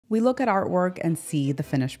We look at artwork and see the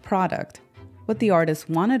finished product, what the artist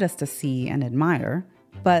wanted us to see and admire,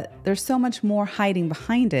 but there's so much more hiding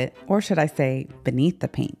behind it, or should I say, beneath the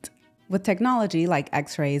paint. With technology like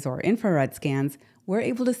X-rays or infrared scans, we're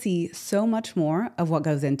able to see so much more of what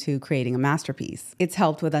goes into creating a masterpiece. It's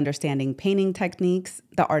helped with understanding painting techniques,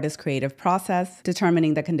 the artist's creative process,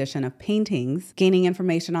 determining the condition of paintings, gaining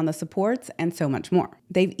information on the supports, and so much more.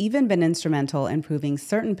 They've even been instrumental in proving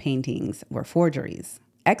certain paintings were forgeries.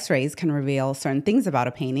 X-rays can reveal certain things about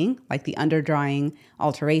a painting, like the underdrawing,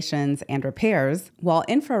 alterations, and repairs, while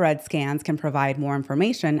infrared scans can provide more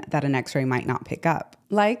information that an X-ray might not pick up,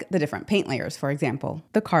 like the different paint layers, for example.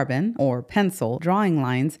 The carbon, or pencil, drawing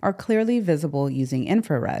lines are clearly visible using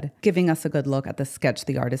infrared, giving us a good look at the sketch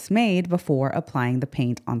the artist made before applying the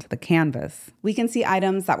paint onto the canvas. We can see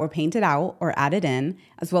items that were painted out or added in,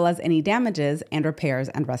 as well as any damages and repairs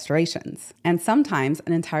and restorations. And sometimes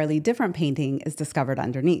an entirely different painting is discovered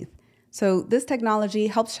underneath. So this technology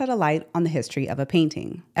helps shed a light on the history of a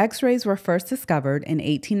painting. X-rays were first discovered in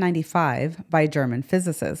 1895 by a German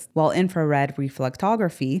physicist, while infrared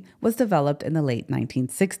reflectography was developed in the late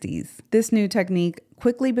 1960s. This new technique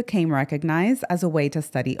quickly became recognized as a way to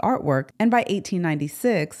study artwork, and by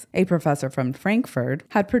 1896, a professor from Frankfurt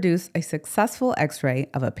had produced a successful X-ray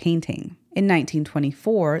of a painting. In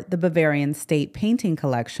 1924, the Bavarian State Painting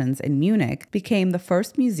Collections in Munich became the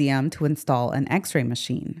first museum to install an X-ray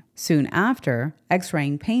machine. Soon after,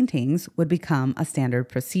 X-raying paintings would become a standard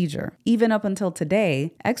procedure. Even up until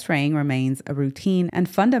today, X-raying remains a routine and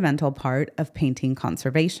fundamental part of painting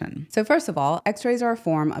conservation. So first of all, X-rays are a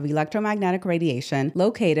form of electromagnetic radiation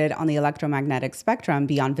located on the electromagnetic spectrum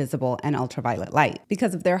beyond visible and ultraviolet light.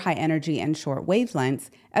 Because of their high energy and short wavelengths,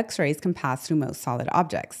 X-rays can pass through most solid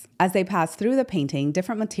objects. As they pass through the painting,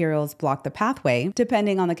 different materials block the pathway,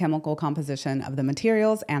 depending on the chemical composition of the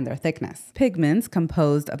materials and their thickness. Pigments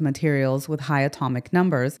composed of materials with high atomic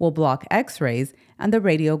numbers will block X-rays, and the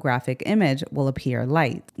radiographic image will appear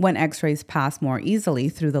light. When X-rays pass more easily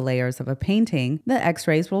through the layers of a painting, the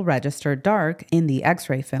X-rays will register dark in the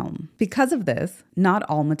X-ray film. Because of this, not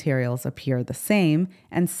all materials appear the same,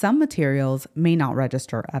 and some materials may not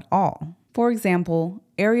register at all. For example,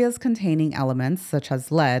 areas containing elements such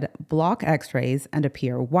as lead block X-rays and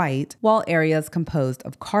appear white, while areas composed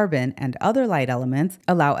of carbon and other light elements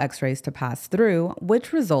allow X-rays to pass through,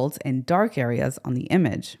 which results in dark areas on the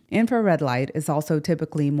image. Infrared light is also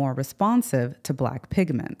typically more responsive to black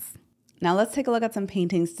pigments. Now let's take a look at some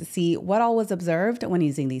paintings to see what all was observed when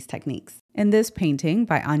using these techniques. In this painting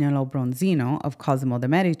by Agnolo Bronzino of Cosimo de'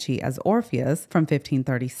 Medici as Orpheus from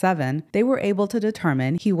 1537, they were able to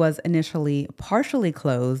determine he was initially partially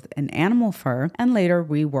clothed in animal fur and later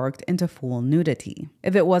reworked into full nudity.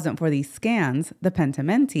 If it wasn't for these scans, the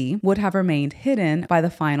pentimenti would have remained hidden by the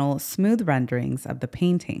final smooth renderings of the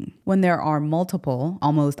painting. When there are multiple,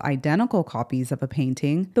 almost identical copies of a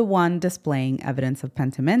painting, the one displaying evidence of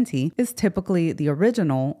pentimenti is typically the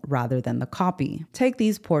original rather than the copy. Take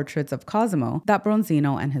these portraits of Cosimo that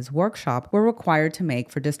Bronzino and his workshop were required to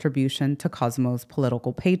make for distribution to Cosimo's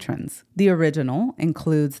political patrons. The original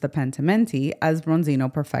includes the pentimenti, as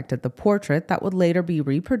Bronzino perfected the portrait that would later be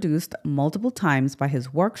reproduced multiple times by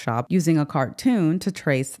his workshop using a cartoon to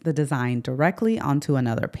trace the design directly onto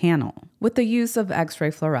another panel. With the use of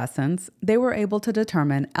X-ray fluorescence, they were able to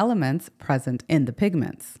determine elements present in the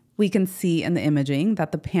pigments. We can see in the imaging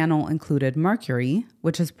that the panel included mercury,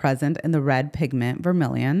 which is present in the red pigment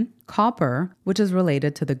vermilion, copper, which is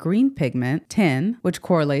related to the green pigment, tin, which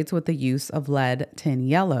correlates with the use of lead tin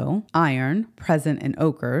yellow, iron, present in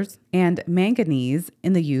ochres, and manganese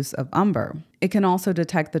in the use of umber. It can also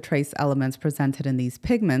detect the trace elements presented in these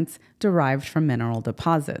pigments derived from mineral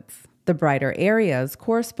deposits. The brighter areas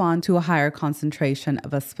correspond to a higher concentration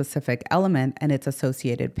of a specific element and its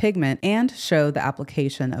associated pigment and show the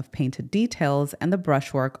application of painted details and the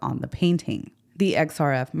brushwork on the painting. The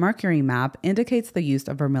XRF mercury map indicates the use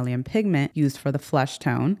of vermilion pigment used for the flesh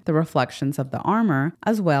tone, the reflections of the armor,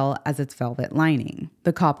 as well as its velvet lining.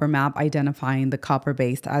 The copper map identifying the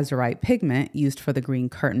copper-based azurite pigment used for the green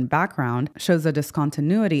curtain background shows a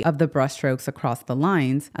discontinuity of the brushstrokes across the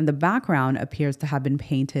lines, and the background appears to have been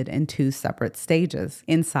painted in two separate stages,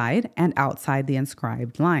 inside and outside the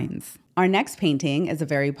inscribed lines. Our next painting is a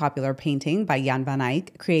very popular painting by Jan van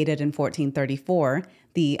Eyck, created in 1434,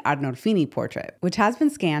 the Arnolfini portrait, which has been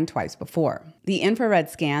scanned twice before. The infrared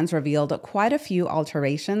scans revealed quite a few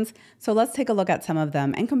alterations, so let's take a look at some of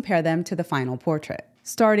them and compare them to the final portrait.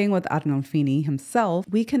 Starting with Arnolfini himself,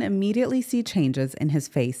 we can immediately see changes in his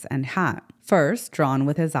face and hat. First, drawn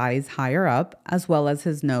with his eyes higher up, as well as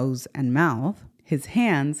his nose and mouth. His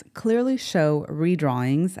hands clearly show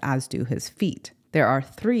redrawings, as do his feet. There are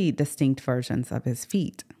 3 distinct versions of his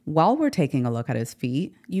feet. While we're taking a look at his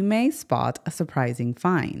feet, you may spot a surprising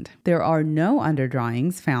find. There are no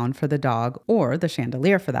underdrawings found for the dog or the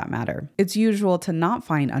chandelier for that matter. It's usual to not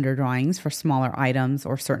find underdrawings for smaller items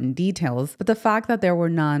or certain details, but the fact that there were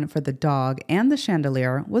none for the dog and the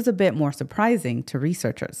chandelier was a bit more surprising to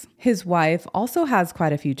researchers. His wife also has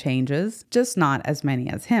quite a few changes, just not as many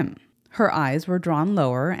as him. Her eyes were drawn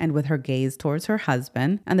lower and with her gaze towards her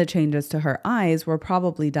husband, and the changes to her eyes were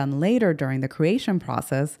probably done later during the creation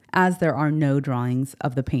process, as there are no drawings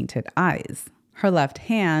of the painted eyes. Her left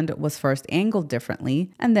hand was first angled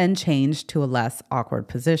differently and then changed to a less awkward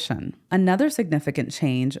position. Another significant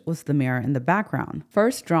change was the mirror in the background,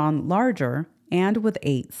 first drawn larger and with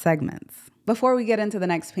 8 segments. Before we get into the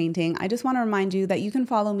next painting, I just want to remind you that you can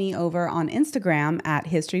follow me over on Instagram at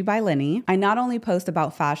History by Lynny. I not only post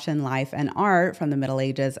about fashion, life, and art from the Middle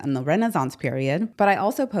Ages and the Renaissance period, but I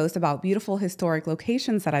also post about beautiful historic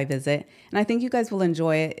locations that I visit, and I think you guys will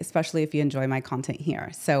enjoy it, especially if you enjoy my content here.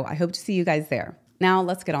 So I hope to see you guys there. Now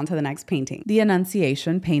let's get on to the next painting. The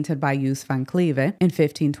Annunciation, painted by Joos van Cleve in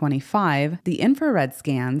 1525, the infrared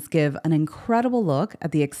scans give an incredible look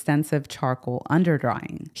at the extensive charcoal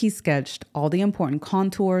underdrawing. He sketched all the important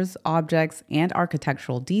contours, objects, and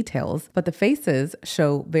architectural details, but the faces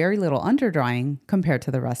show very little underdrawing compared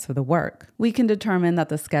to the rest of the work. We can determine that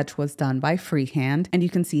the sketch was done by freehand, and you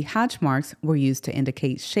can see hatch marks were used to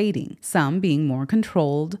indicate shading, some being more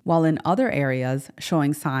controlled, while in other areas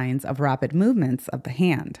showing signs of rapid movements of the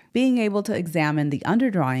hand. Being able to examine the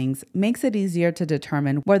underdrawings makes it easier to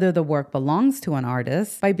determine whether the work belongs to an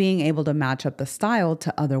artist by being able to match up the style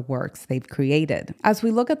to other works they've created. As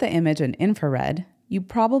we look at the image in infrared, you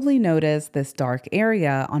probably notice this dark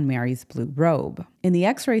area on Mary's blue robe. In the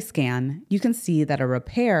X-ray scan, you can see that a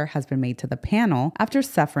repair has been made to the panel after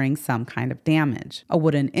suffering some kind of damage. A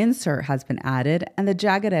wooden insert has been added, and the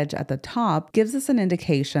jagged edge at the top gives us an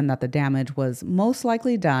indication that the damage was most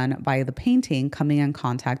likely done by the painting coming in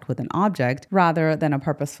contact with an object rather than a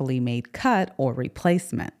purposefully made cut or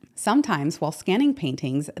replacement. Sometimes, while scanning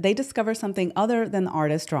paintings, they discover something other than the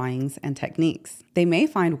artist's drawings and techniques. They may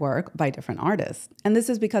find work by different artists, and this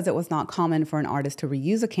is because it was not common for an artist to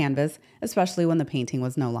reuse a canvas, especially when the painting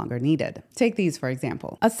was no longer needed. Take these, for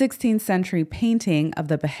example. A 16th century painting of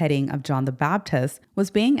the beheading of John the Baptist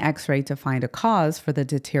was being x-rayed to find a cause for the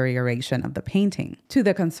deterioration of the painting. To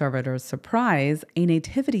the conservator's surprise, a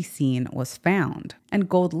nativity scene was found, and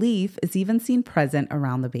gold leaf is even seen present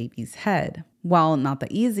around the baby's head. While not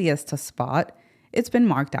the easiest to spot, it's been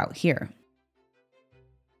marked out here.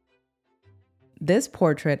 This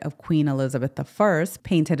portrait of Queen Elizabeth I,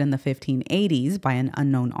 painted in the 1580s by an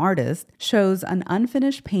unknown artist, shows an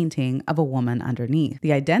unfinished painting of a woman underneath.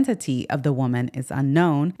 The identity of the woman is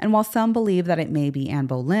unknown, and while some believe that it may be Anne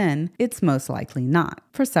Boleyn, it's most likely not,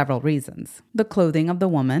 for several reasons. The clothing of the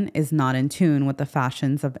woman is not in tune with the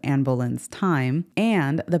fashions of Anne Boleyn's time,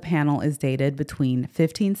 and the panel is dated between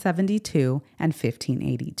 1572 and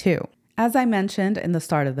 1582. As I mentioned in the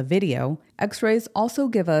start of the video, X-rays also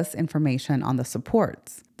give us information on the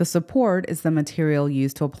supports. The support is the material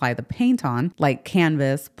used to apply the paint on, like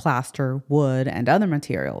canvas, plaster, wood, and other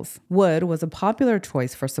materials. Wood was a popular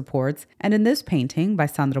choice for supports, and in this painting by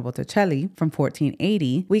Sandro Botticelli from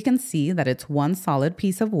 1480, we can see that it's one solid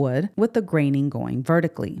piece of wood with the graining going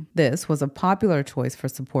vertically. This was a popular choice for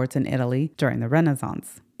supports in Italy during the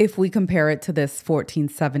Renaissance. If we compare it to this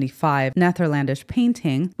 1475 Netherlandish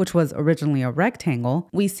painting, which was originally a rectangle,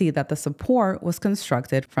 we see that the support was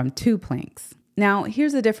constructed from 2 planks. Now,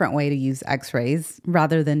 here's a different way to use X-rays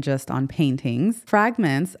rather than just on paintings.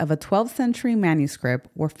 Fragments of a 12th century manuscript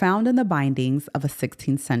were found in the bindings of a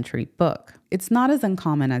 16th century book. It's not as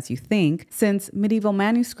uncommon as you think, since medieval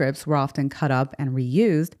manuscripts were often cut up and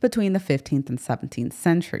reused between the 15th and 17th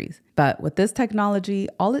centuries. But with this technology,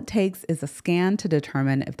 all it takes is a scan to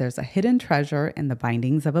determine if there's a hidden treasure in the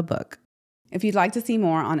bindings of a book. If you'd like to see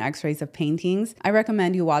more on X-rays of paintings, I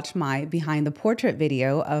recommend you watch my Behind the Portrait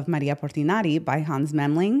video of Maria Portinari by Hans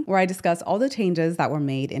Memling, where I discuss all the changes that were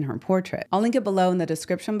made in her portrait. I'll link it below in the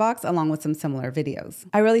description box along with some similar videos.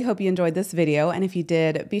 I really hope you enjoyed this video, and if you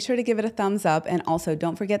did, be sure to give it a thumbs up, and also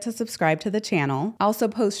don't forget to subscribe to the channel. I also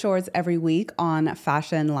post shorts every week on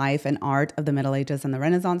fashion, life, and art of the Middle Ages and the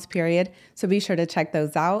Renaissance period, so be sure to check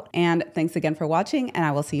those out. And thanks again for watching, and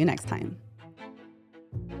I will see you next time.